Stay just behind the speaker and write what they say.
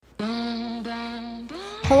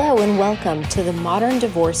Hello and welcome to the Modern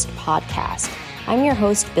Divorced Podcast. I'm your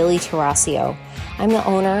host, Billy Tarasio. I'm the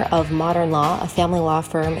owner of Modern Law, a family law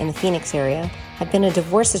firm in the Phoenix area. I've been a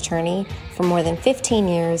divorce attorney for more than 15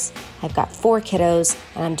 years. I've got 4 kiddos,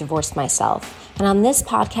 and I'm divorced myself. And on this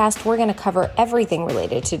podcast, we're going to cover everything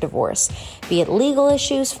related to divorce, be it legal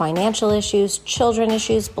issues, financial issues, children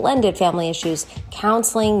issues, blended family issues,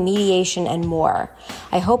 counseling, mediation, and more.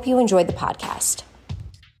 I hope you enjoyed the podcast.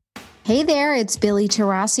 Hey there, it's Billy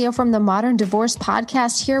Tarasio from the Modern Divorce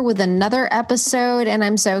Podcast here with another episode, and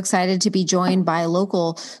I'm so excited to be joined by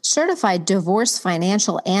local certified divorce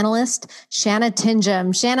financial analyst, Shanna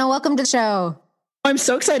Tinjum. Shanna, welcome to the show. I'm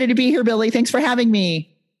so excited to be here, Billy. Thanks for having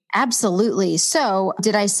me. Absolutely. So,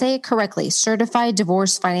 did I say it correctly? Certified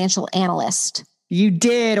Divorce Financial Analyst. You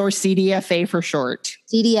did, or CDFA for short.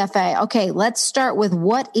 CDFA. Okay, let's start with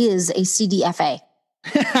what is a CDFA?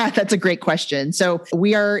 That's a great question. So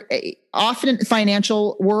we are often in the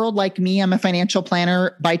financial world like me. I'm a financial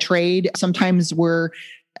planner by trade. Sometimes we're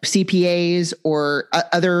CPAs or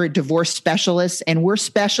other divorce specialists, and we're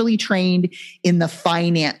specially trained in the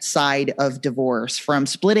finance side of divorce, from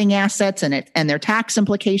splitting assets and their tax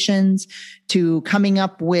implications to coming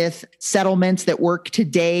up with settlements that work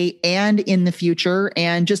today and in the future,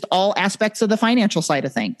 and just all aspects of the financial side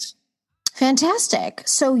of things. Fantastic.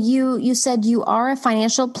 So you said you are a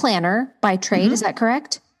financial planner by trade. Mm-hmm. Is that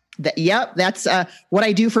correct? Yep. That's what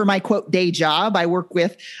I do for my quote day job. I work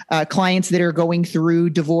with clients that are going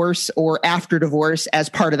through divorce or after divorce as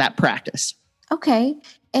part of that practice. Okay.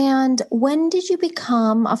 And when did you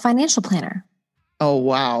become a financial planner? Oh,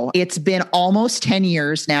 wow. It's been almost 10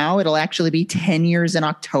 years now. It'll actually be 10 years in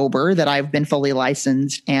October that I've been fully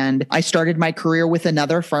licensed. And I started my career with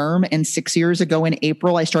another firm. And 6 years ago in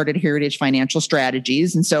April, I started Heritage Financial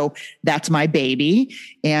Strategies. And so that's my baby.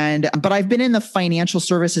 But I've been in the financial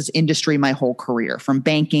services industry my whole career, from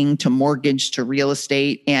banking to mortgage to real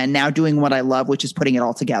estate, and now doing what I love, which is putting it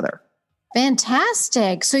all together.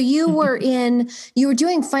 Fantastic. So you were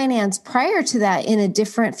doing finance prior to that in a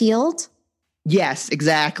different field? Yes,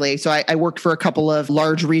 exactly. So I worked for a couple of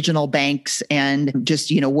large regional banks, and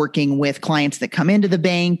just, working with clients that come into the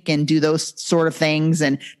bank and do those sort of things.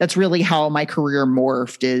 And that's really how my career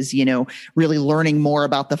morphed, is, really learning more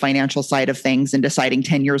about the financial side of things and deciding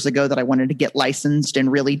 10 years ago that I wanted to get licensed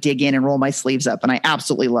and really dig in and roll my sleeves up. And I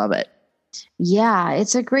absolutely love it. Yeah,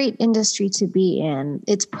 it's a great industry to be in.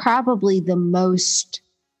 It's probably the most...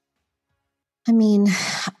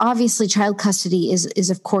 obviously child custody is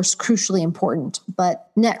of course crucially important,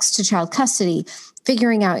 but next to child custody,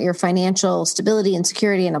 figuring out your financial stability and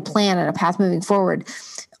security and a plan and a path moving forward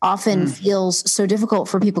often feels so difficult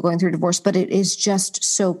for people going through divorce, but it is just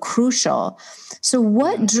so crucial. So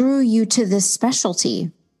what drew you to this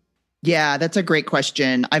specialty? Yeah, that's a great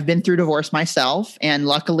question. I've been through divorce myself. And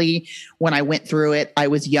luckily, when I went through it, I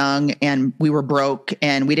was young and we were broke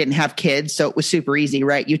and we didn't have kids. So it was super easy,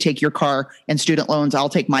 right? You take your car and student loans. I'll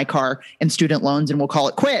take my car and student loans, and we'll call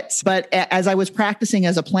it quits. But as I was practicing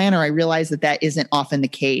as a planner, I realized that isn't often the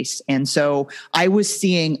case. And so I was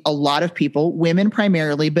seeing a lot of people, women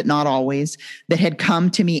primarily, but not always, that had come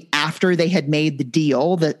to me after they had made the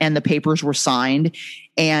deal and the papers were signed,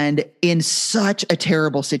 and in such a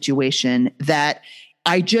terrible situation that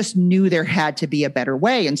I just knew there had to be a better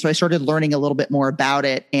way. And so I started learning a little bit more about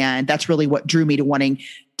it. And that's really what drew me to wanting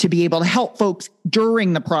to be able to help folks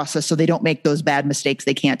during the process so they don't make those bad mistakes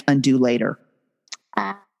they can't undo later.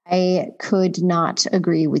 I could not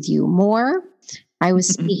agree with you more. I was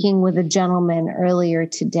speaking with a gentleman earlier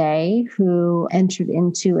today who entered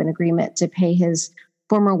into an agreement to pay his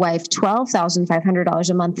former wife $12,500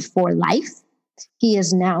 a month for life. He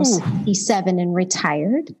is now 67 and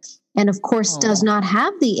retired, and of course does not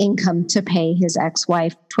have the income to pay his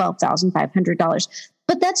ex-wife $12,500.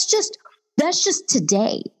 But that's just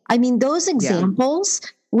today. Those examples,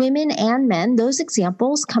 women and men, those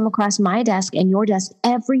examples come across my desk and your desk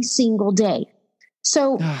every single day.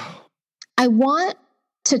 So I want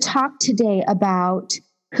to talk today about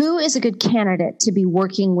who is a good candidate to be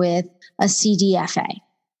working with a CDFA.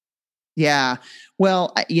 Yeah.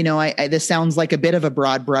 Well, this sounds like a bit of a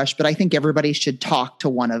broad brush, but I think everybody should talk to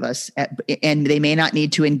one of us, and they may not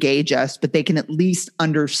need to engage us, but they can at least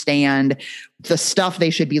understand the stuff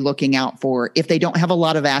they should be looking out for. If they don't have a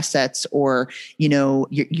lot of assets, or,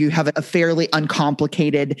 you have a fairly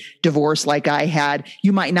uncomplicated divorce like I had,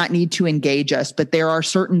 you might not need to engage us, but there are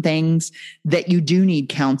certain things that you do need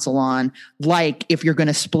counsel on. Like if you're going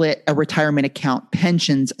to split a retirement account,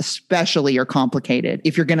 pensions especially are complicated.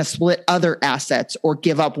 If you're going to split other assets or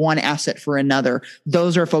give up one asset for another,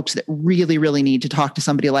 those are folks that really, really need to talk to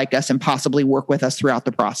somebody like us and possibly work with us throughout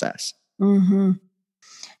the process. Mm-hmm.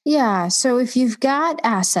 Yeah. So if you've got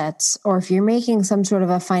assets or if you're making some sort of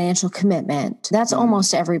a financial commitment, that's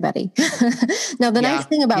almost everybody. Now, the nice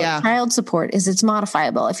thing about child support is it's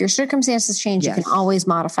modifiable. If your circumstances change, you can always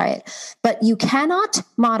modify it. But you cannot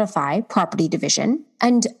modify property division.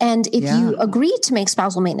 And if you agree to make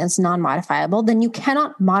spousal maintenance non-modifiable, then you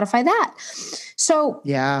cannot modify that. So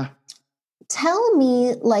tell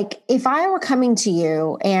me, like, if I were coming to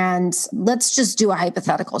you and let's just do a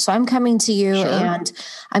hypothetical. So I'm coming to you and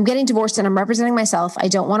I'm getting divorced and I'm representing myself. I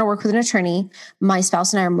don't want to work with an attorney. My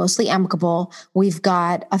spouse and I are mostly amicable. We've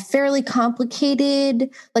got a fairly complicated,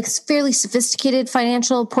 like fairly sophisticated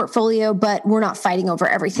financial portfolio, but we're not fighting over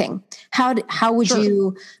everything. How would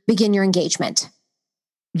you begin your engagement?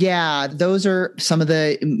 Yeah, those are some of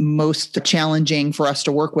the most challenging for us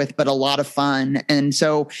to work with, but a lot of fun. And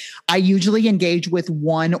so I usually engage with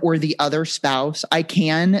one or the other spouse. I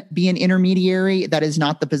can be an intermediary. That is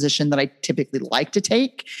not the position that I typically like to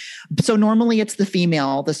take. So normally it's the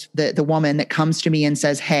female, the woman that comes to me and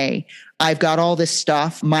says, hey, I've got all this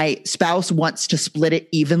stuff. My spouse wants to split it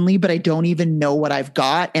evenly, but I don't even know what I've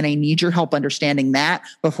got. And I need your help understanding that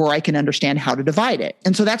before I can understand how to divide it.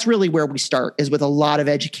 And so that's really where we start, is with a lot of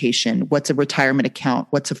education. What's a retirement account?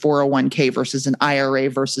 What's a 401k versus an IRA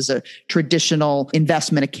versus a traditional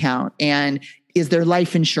investment account? And is there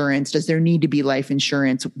life insurance? Does there need to be life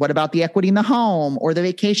insurance? What about the equity in the home or the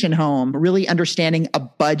vacation home? Really understanding a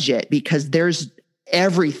budget, because there's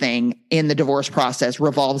everything in the divorce process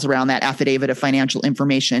revolves around that affidavit of financial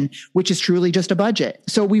information, which is truly just a budget.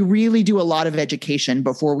 So we really do a lot of education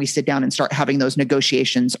before we sit down and start having those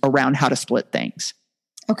negotiations around how to split things.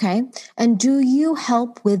 Okay. And do you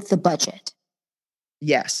help with the budget?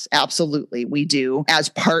 Yes, absolutely. We do. As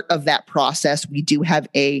part of that process, we do have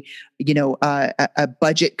a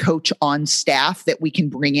budget coach on staff that we can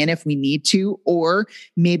bring in if we need to, or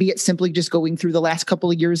maybe it's simply just going through the last couple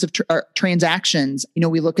of years of transactions.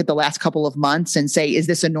 We look at the last couple of months and say, is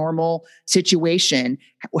this a normal situation?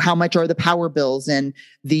 How much are the power bills, and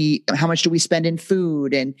how much do we spend in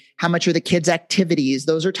food, and how much are the kids' activities?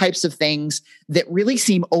 Those are types of things that really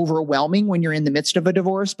seem overwhelming when you're in the midst of a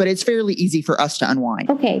divorce, but it's fairly easy for us to unwind.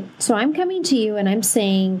 Okay. So I'm coming to you and I'm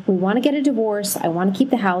saying, we want to get a divorce. I want to keep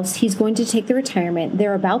the house. He's going to take the retirement.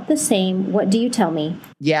 They're about the same. What do you tell me?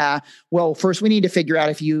 Yeah. Well, first we need to figure out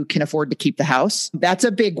if you can afford to keep the house. That's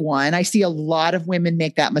a big one. I see a lot of women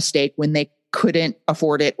make that mistake when they couldn't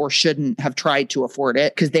afford it or shouldn't have tried to afford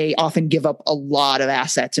it, because they often give up a lot of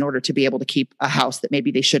assets in order to be able to keep a house that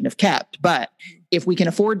maybe they shouldn't have kept. But if we can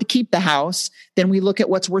afford to keep the house, then we look at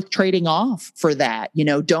what's worth trading off for that.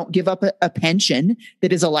 Don't give up a pension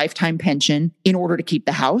that is a lifetime pension in order to keep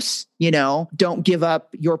the house. Don't give up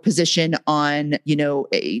your position on,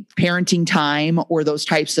 a parenting time or those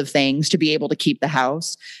types of things to be able to keep the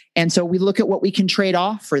house. And so we look at what we can trade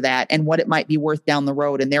off for that and what it might be worth down the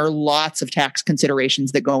road. And there are lots of tax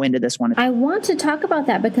considerations that go into this one. I want to talk about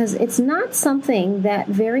that because it's not something that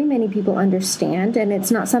very many people understand, and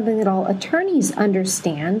it's not something that all attorneys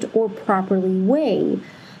understand or properly weigh.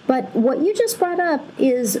 But what you just brought up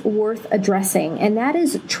is worth addressing, and that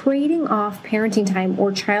is trading off parenting time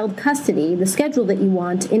or child custody, the schedule that you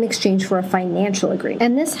want, in exchange for a financial agreement.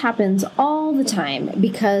 And this happens all the time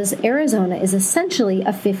because Arizona is essentially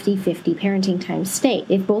a 50-50 parenting time state.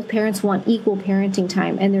 If both parents want equal parenting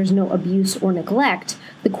time and there's no abuse or neglect,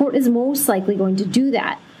 the court is most likely going to do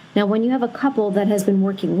that. Now, when you have a couple that has been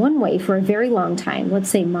working one way for a very long time, let's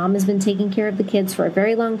say mom has been taking care of the kids for a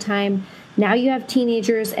very long time, now you have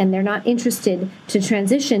teenagers and they're not interested to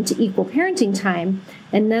transition to equal parenting time,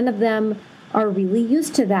 and none of them are really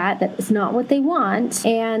used to that. That is not what they want,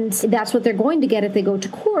 and that's what they're going to get if they go to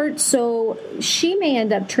court. So she may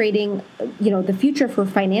end up trading, the future for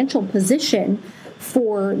financial position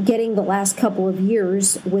for getting the last couple of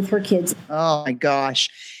years with her kids. Oh my gosh.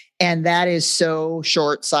 And that is so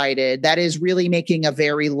short-sighted. That is really making a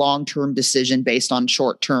very long-term decision based on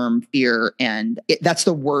short-term fear. And that's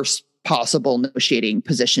the worst possible negotiating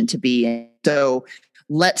position to be in. So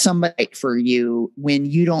let somebody fight for you when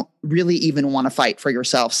you don't really even want to fight for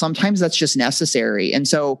yourself. Sometimes that's just necessary. And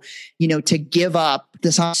so, to give up,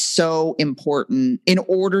 this is so important in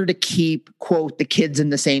order to keep, quote, the kids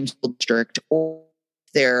in the same school district or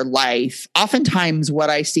their life. Oftentimes what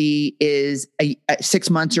I see is 6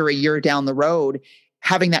 months or a year down the road,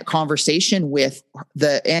 having that conversation with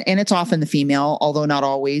and it's often the female, although not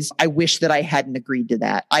always. I wish that I hadn't agreed to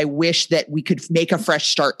that. I wish that we could make a fresh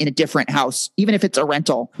start in a different house, even if it's a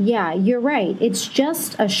rental. Yeah, you're right. It's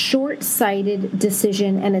just a short-sighted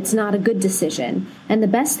decision, and it's not a good decision. And the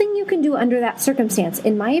best thing you can do under that circumstance,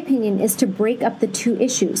 in my opinion, is to break up the two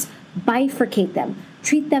issues. Bifurcate them.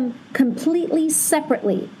 Treat them completely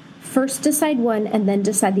separately. First decide one and then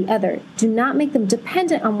decide the other. Do not make them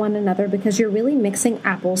dependent on one another because you're really mixing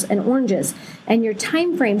apples and oranges, and your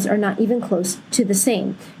time frames are not even close to the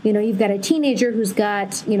same. You've got a teenager who's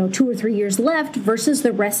got, 2 or 3 years left versus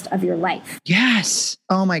the rest of your life. Yes.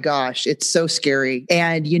 Oh my gosh. It's so scary.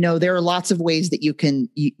 And, there are lots of ways that you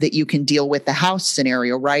can deal with the house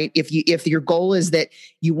scenario, right? If your goal is that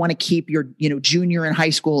you want to keep your, junior in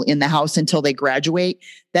high school in the house until they graduate,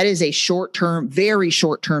 that is a very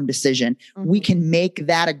short-term decision. Mm-hmm. We can make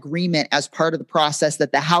that agreement as part of the process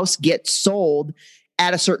that the house gets sold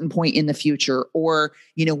at a certain point in the future, or,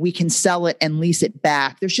 we can sell it and lease it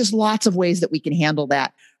back. There's just lots of ways that we can handle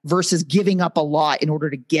that versus giving up a lot in order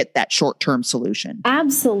to get that short-term solution.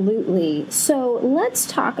 Absolutely. So let's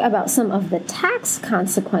talk about some of the tax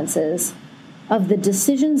consequences of the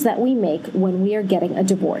decisions that we make when we are getting a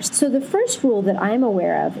divorce. So the first rule that I'm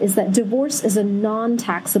aware of is that divorce is a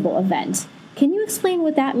non-taxable event. Can you explain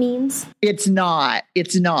what that means? It's not.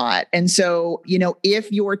 And so,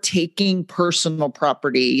 if you're taking personal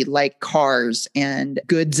property like cars and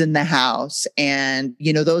goods in the house and,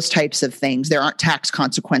 those types of things, there aren't tax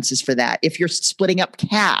consequences for that. If you're splitting up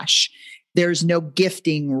cash, there's no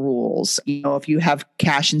gifting rules. If you have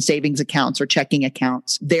cash and savings accounts or checking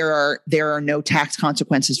accounts, there are no tax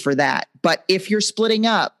consequences for that. But if you're splitting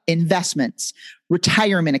up investments,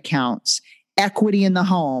 retirement accounts, equity in the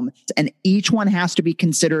home, and each one has to be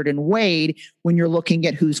considered and weighed when you're looking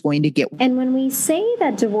at who's going to get. And when we say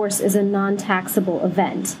that divorce is a non-taxable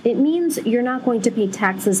event, it means you're not going to pay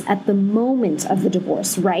taxes at the moment of the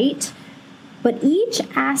divorce, right? But each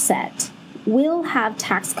asset will have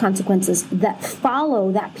tax consequences that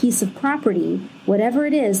follow that piece of property, whatever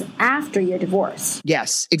it is, after your divorce.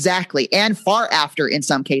 Yes, exactly. And far after in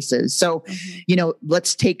some cases. So,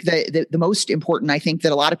 let's take the most important, I think,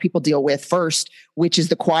 that a lot of people deal with first, which is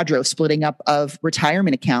the QDRO, splitting up of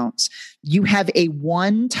retirement accounts. You have a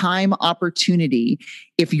one-time opportunity,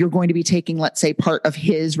 if you're going to be taking, let's say, part of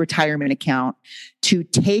his retirement account, to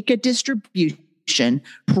take a distribution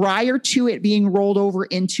prior to it being rolled over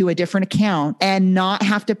into a different account and not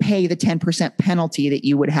have to pay the 10% penalty that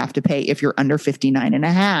you would have to pay if you're under 59 and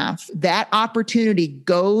a half. That opportunity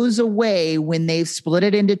goes away when they've split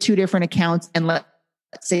it into two different accounts. And let's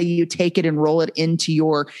say you take it and roll it into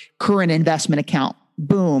your current investment account.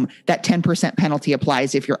 Boom, that 10% penalty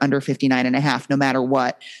applies if you're under 59 and a half, no matter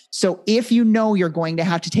what. So if you're going to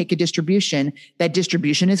have to take a distribution, that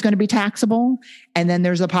distribution is going to be taxable. And then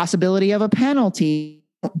there's a possibility of a penalty.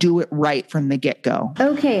 Do it right from the get-go.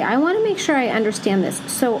 Okay, I want to make sure I understand this.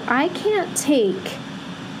 So I can't take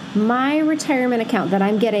my retirement account that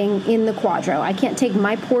I'm getting in the QDRO. I can't take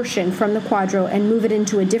my portion from the QDRO and move it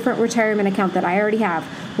into a different retirement account that I already have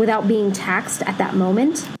without being taxed at that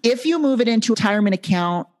moment. If you move it into a retirement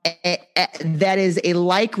account that is a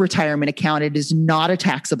like retirement account, it is not a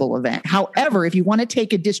taxable event. However, if you want to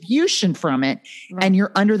take a distribution from it and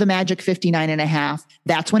you're under the magic 59 and a half,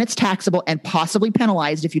 that's when it's taxable and possibly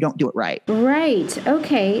penalized if you don't do it right. Right.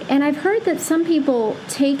 Okay. And I've heard that some people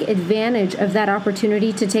take advantage of that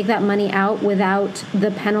opportunity to take that money out without the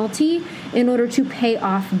penalty in order to pay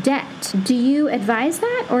off debt. Do you advise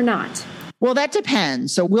that or not? Well, that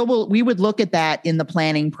depends. So we would look at that in the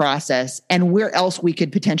planning process and where else we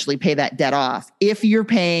could potentially pay that debt off. If you're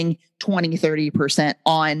paying 20, 30%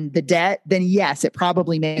 on the debt, then yes, it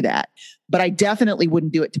probably may do that. But I definitely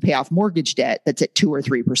wouldn't do it to pay off mortgage debt that's at 2 or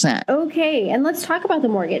 3%. Okay. And let's talk about the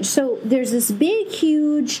mortgage. So there's this big,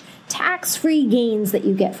 huge tax-free gains that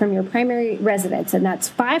you get from your primary residence. And that's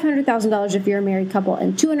 $500,000 if you're a married couple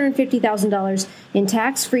and $250,000 in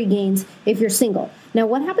tax-free gains if you're single. Now,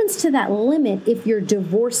 what happens to that limit if you're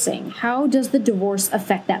divorcing? How does the divorce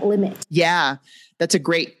affect that limit? Yeah, that's a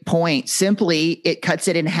great point. Simply, it cuts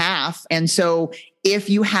it in half. And so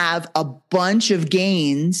if you have a bunch of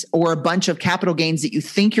gains or a bunch of capital gains that you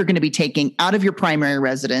think you're going to be taking out of your primary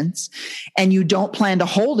residence and you don't plan to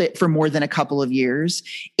hold it for more than a couple of years,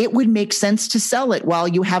 it would make sense to sell it while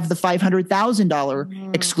you have the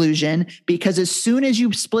 $500,000 exclusion, because as soon as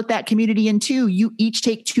you split that community in two, you each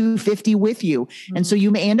take $250,000 with you. And so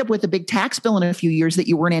you may end up with a big tax bill in a few years that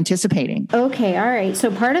you weren't anticipating. Okay. All right.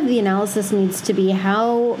 So part of the analysis needs to be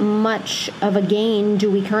how much of a gain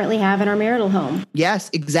do we currently have in our marital home? Yes,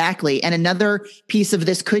 exactly. And another piece of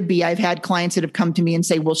this could be, I've had clients that have come to me and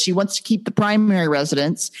say, well, she wants to keep the primary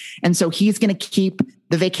residence. And so he's going to keep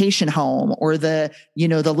the vacation home or the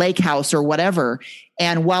lake house or whatever.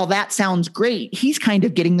 And while that sounds great, he's kind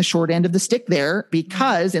of getting the short end of the stick there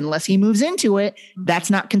because unless he moves into it, that's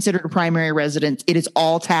not considered a primary residence. It is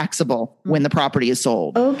all taxable when the property is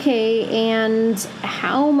sold. Okay. And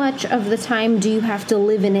how much of the time do you have to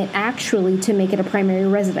live in it actually to make it a primary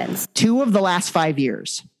residence? 2 of the last 5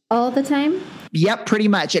 years. All the time? Yep, pretty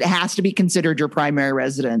much. It has to be considered your primary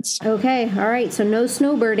residence. Okay. All right. So no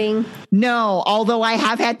snowbirding. No, although I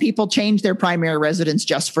have had people change their primary residence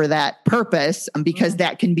just for that purpose, because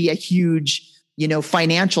that can be a huge,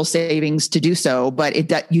 financial savings to do so. But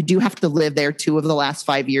you do have to live there 2 of the last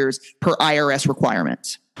 5 years per IRS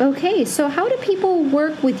requirements. Okay. So how do people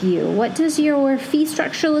work with you? What does your fee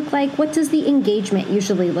structure look like? What does the engagement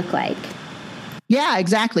usually look like? Yeah,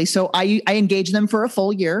 exactly. So I engage them for a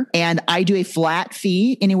full year and I do a flat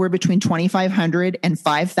fee anywhere between $2,500 and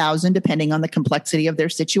 $5,000, depending on the complexity of their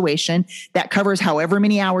situation. That covers however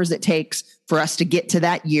many hours it takes for us to get to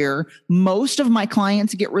that year. Most of my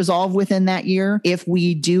clients get resolved within that year. If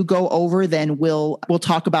we do go over, then we'll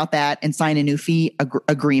talk about that and sign a new fee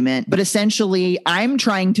agreement. But essentially, I'm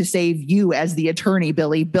trying to save you as the attorney,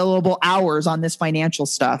 Billy, billable hours on this financial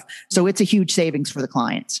stuff. So it's a huge savings for the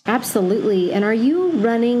clients. Absolutely. And are you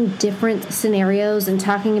running different scenarios and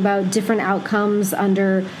talking about different outcomes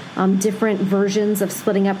under different versions of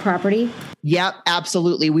splitting up property? Yep,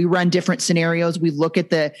 absolutely. We run different scenarios. We look at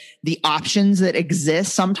the options that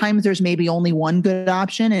exist. Sometimes there's maybe only one good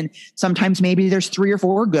option, and sometimes maybe there's 3 or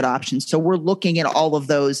 4 good options. So we're looking at all of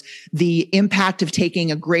those. The impact of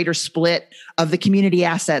taking a greater split of the community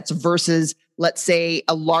assets versus, let's say,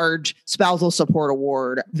 a large spousal support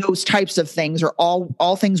award. Those types of things are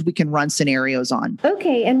all things we can run scenarios on.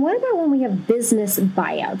 Okay. And what about when we have business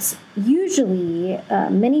buyouts? Usually,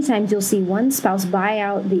 many times you'll see one spouse buy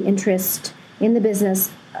out the interest in the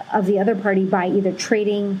business of the other party by either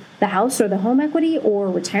trading the house or the home equity or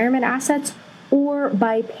retirement assets, or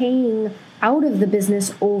by paying out of the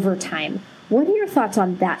business over time. What are your thoughts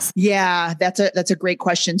on that? Yeah, that's a great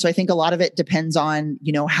question. So I think a lot of it depends on,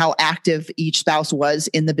 how active each spouse was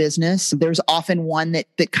in the business. There's often one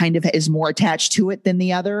that kind of is more attached to it than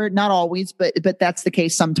the other. Not always, but that's the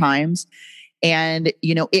case sometimes. And,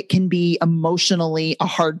 it can be emotionally a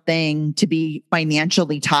hard thing to be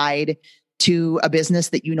financially tied to a business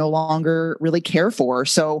that you no longer really care for.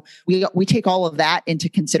 So we take all of that into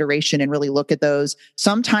consideration and really look at those.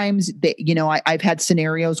 Sometimes, I've had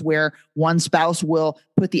scenarios where one spouse will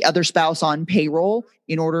put the other spouse on payroll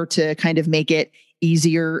in order to kind of make it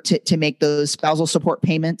easier to make those spousal support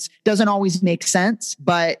payments. Doesn't always make sense,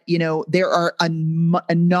 but there are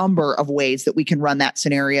a number of ways that we can run that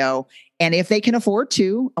scenario. And if they can afford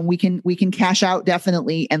to, we can cash out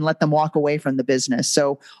definitely and let them walk away from the business.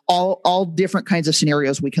 So all different kinds of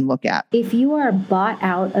scenarios we can look at. If you are bought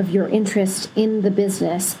out of your interest in the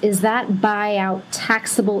business, is that buyout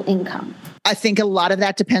taxable income? I think a lot of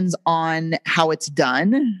that depends on how it's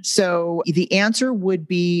done. So the answer would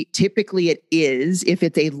be typically it is if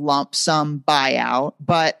it's a lump sum buyout,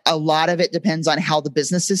 but a lot of it depends on how the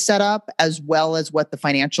business is set up as well as what the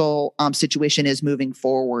financial situation is moving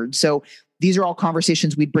forward. So these are all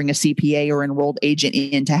conversations we'd bring a CPA or enrolled agent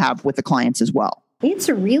in to have with the clients as well. It's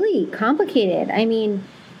really complicated. I mean,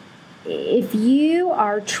 if you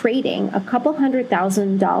are trading a couple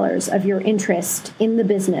 $100,000 of your interest in the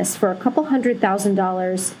business for a couple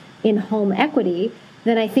 $100,000 in home equity,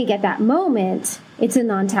 then I think at that moment, it's a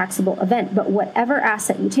non-taxable event. But whatever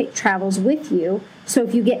asset you take travels with you. So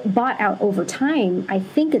if you get bought out over time, I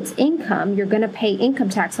think it's income. You're going to pay income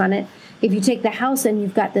tax on it. If you take the house and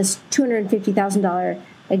you've got this $250,000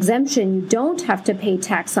 exemption, you don't have to pay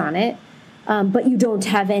tax on it. But you don't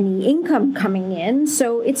have any income coming in.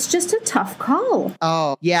 So it's just a tough call.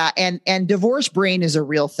 Oh, yeah. And divorce brain is a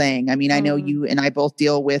real thing. I mean, I know you and I both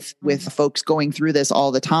deal with folks going through this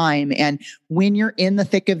all the time. And when you're in the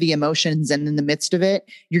thick of the emotions and in the midst of it,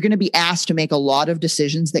 you're going to be asked to make a lot of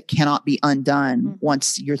decisions that cannot be undone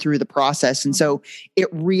once you're through the process. And so it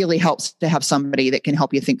really helps to have somebody that can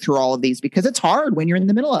help you think through all of these because it's hard when you're in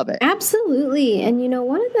the middle of it. Absolutely. And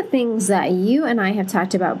one of the things that you and I have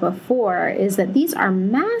talked about before is that these are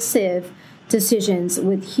massive decisions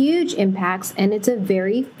with huge impacts, and it's a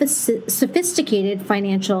very sophisticated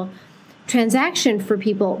financial transaction for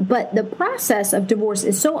people. But the process of divorce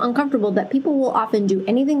is so uncomfortable that people will often do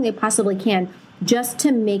anything they possibly can just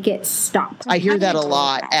to make it stop. I hear that a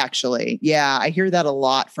lot, actually. Yeah, I hear that a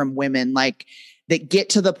lot from women, like that get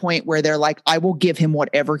to the point where they're like, I will give him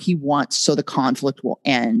whatever he wants so the conflict will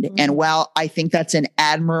end. And while I think that's an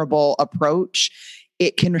admirable approach,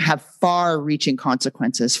 it can have far-reaching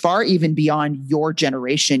consequences, far even beyond your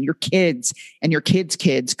generation. Your kids and your kids'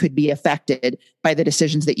 kids could be affected by the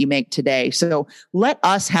decisions that you make today. So let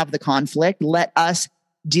us have the conflict. Let us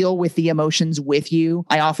deal with the emotions with you.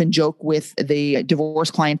 I often joke with the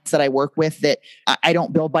divorce clients that I work with that I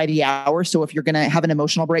don't bill by the hour. So if you're going to have an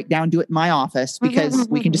emotional breakdown, do it in my office because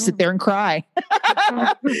we can just sit there and cry.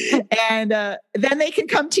 And then they can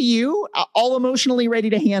come to you all emotionally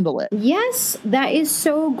ready to handle it. Yes, that is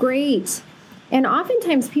so great. And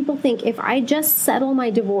oftentimes people think if I just settle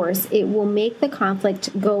my divorce, it will make the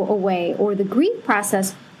conflict go away, or the grief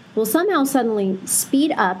process will somehow suddenly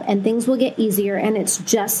speed up and things will get easier, and it's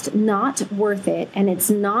just not worth it. And it's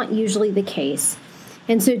not usually the case.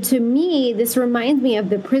 And so to me, this reminds me of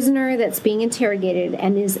the prisoner that's being interrogated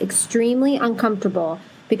and is extremely uncomfortable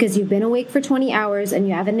because you've been awake for 20 hours and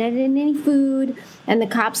you haven't eaten any food and the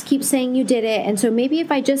cops keep saying you did it. And so maybe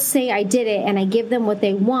if I just say I did it and I give them what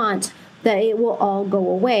they want, that it will all go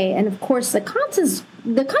away. And of course, the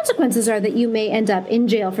consequences are that you may end up in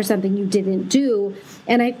jail for something you didn't do.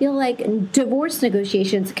 And I feel like divorce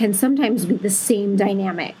negotiations can sometimes be the same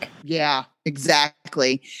dynamic. Yeah,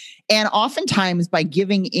 exactly. And oftentimes by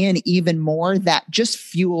giving in even more, that just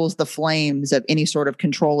fuels the flames of any sort of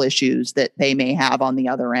control issues that they may have on the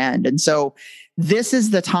other end. And so this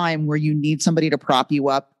is the time where you need somebody to prop you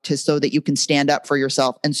up so that you can stand up for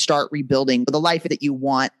yourself and start rebuilding the life that you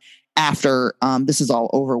want after this is all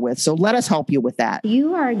over with. So let us help you with that.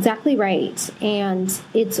 You are exactly right. And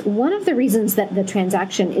it's one of the reasons that the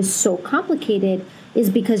transaction is so complicated is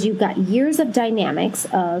because you've got years of dynamics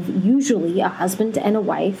of usually a husband and a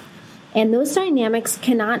wife, and those dynamics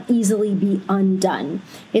cannot easily be undone.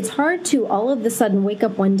 It's hard to all of a sudden wake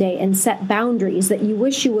up one day and set boundaries that you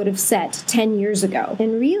wish you would have set 10 years ago.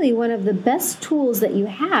 And really, one of the best tools that you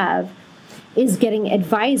have is getting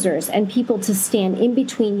advisors and people to stand in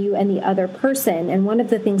between you and the other person. And one of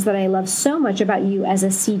the things that I love so much about you as a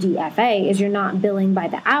CDFA is you're not billing by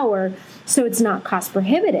the hour, so it's not cost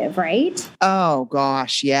prohibitive, right? Oh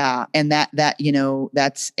gosh, yeah. And that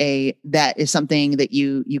is something that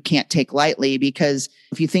you can't take lightly, because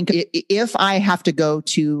if you think if I have to go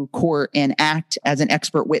to court and act as an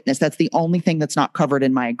expert witness, that's the only thing that's not covered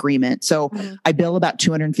in my agreement. So I bill about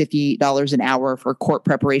 $250 an hour for court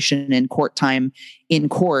preparation and court time in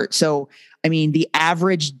court. So I mean, the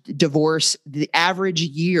average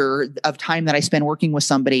year of time that I spend working with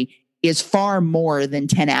somebody is far more than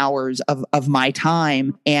 10 hours of my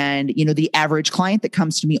time. And, the average client that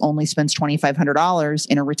comes to me only spends $2,500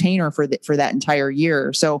 in a retainer for that entire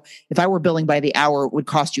year. So if I were billing by the hour, it would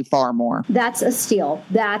cost you far more. That's a steal.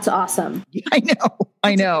 That's awesome.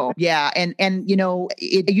 I know. Yeah. And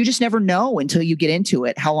you just never know until you get into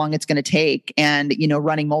it, how long it's going to take. And,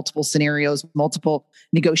 running multiple scenarios, multiple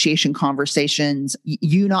negotiation conversations,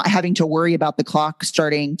 you not having to worry about the clock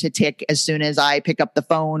starting to tick as soon as I pick up the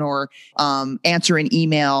phone or answer an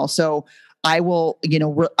email. So I will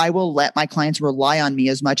let my clients rely on me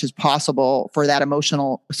as much as possible for that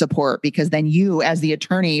emotional support, because then you, as the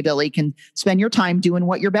attorney, Billy, can spend your time doing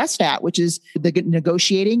what you're best at, which is the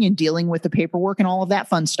negotiating and dealing with the paperwork and all of that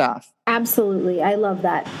fun stuff. Absolutely. I love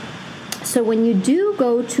that. So when you do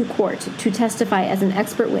go to court to testify as an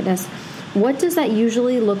expert witness, what does that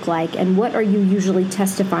usually look like, and what are you usually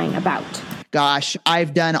testifying about? Gosh,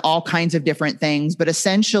 I've done all kinds of different things, but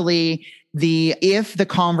essentially if the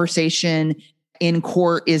conversation in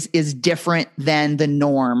court is different than the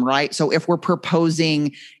norm, right? So if we're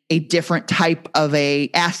proposing a different type of a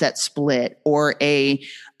asset split or a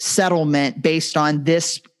settlement based on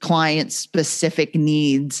this client's specific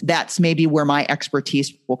needs, that's maybe where my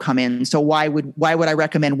expertise will come in. So why would I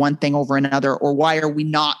recommend one thing over another? Or why are we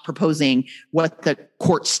not proposing what the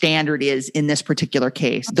court standard is in this particular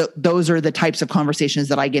case? Those are the types of conversations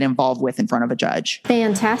that I get involved with in front of a judge.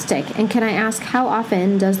 Fantastic. And can I ask, how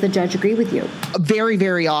often does the judge agree with you? Very,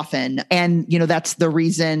 very often. And, that's the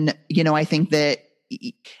reason, I think that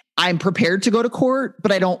I'm prepared to go to court,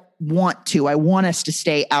 but I don't want to. I want us to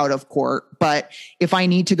stay out of court. But if I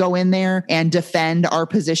need to go in there and defend our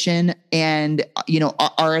position and,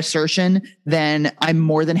 our assertion, then I'm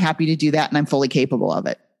more than happy to do that. And I'm fully capable of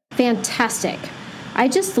it. Fantastic. I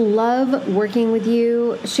just love working with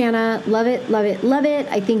you, Shanna. Love it, love it, love it.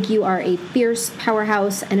 I think you are a fierce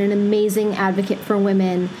powerhouse and an amazing advocate for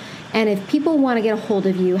women. And if people want to get a hold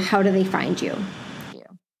of you, how do they find you?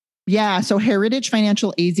 Yeah. So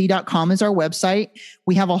heritagefinancialaz.com is our website.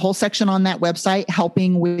 We have a whole section on that website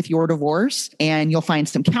helping with your divorce, and you'll find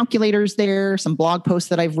some calculators there, some blog posts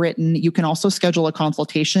that I've written. You can also schedule a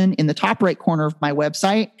consultation in the top right corner of my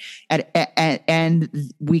website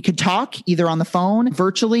and we could talk either on the phone,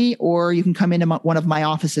 virtually, or you can come into one of my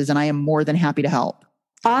offices and I am more than happy to help.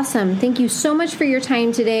 Awesome. Thank you so much for your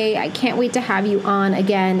time today. I can't wait to have you on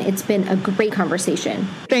again. It's been a great conversation.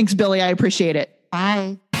 Thanks, Billy. I appreciate it.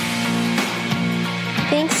 Bye.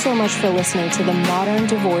 Thanks so much for listening to the Modern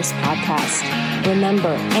Divorce Podcast. Remember,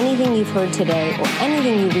 anything you've heard today or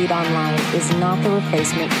anything you read online is not the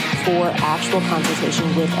replacement for actual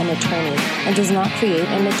consultation with an attorney and does not create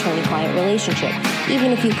an attorney-client relationship.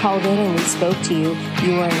 Even if you called in and we spoke to you,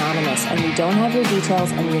 you were anonymous and we don't have your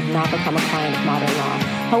details and you have not become a client of Modern Law.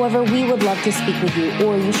 However, we would love to speak with you,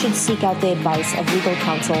 or you should seek out the advice of legal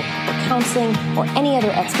counsel or counseling or any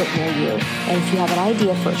other expert near you. And if you have an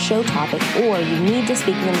idea for a show topic or you need to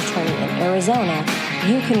speak with an attorney in Arizona,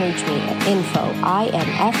 you can reach me at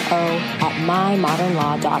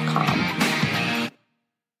info@mymodernlaw.com.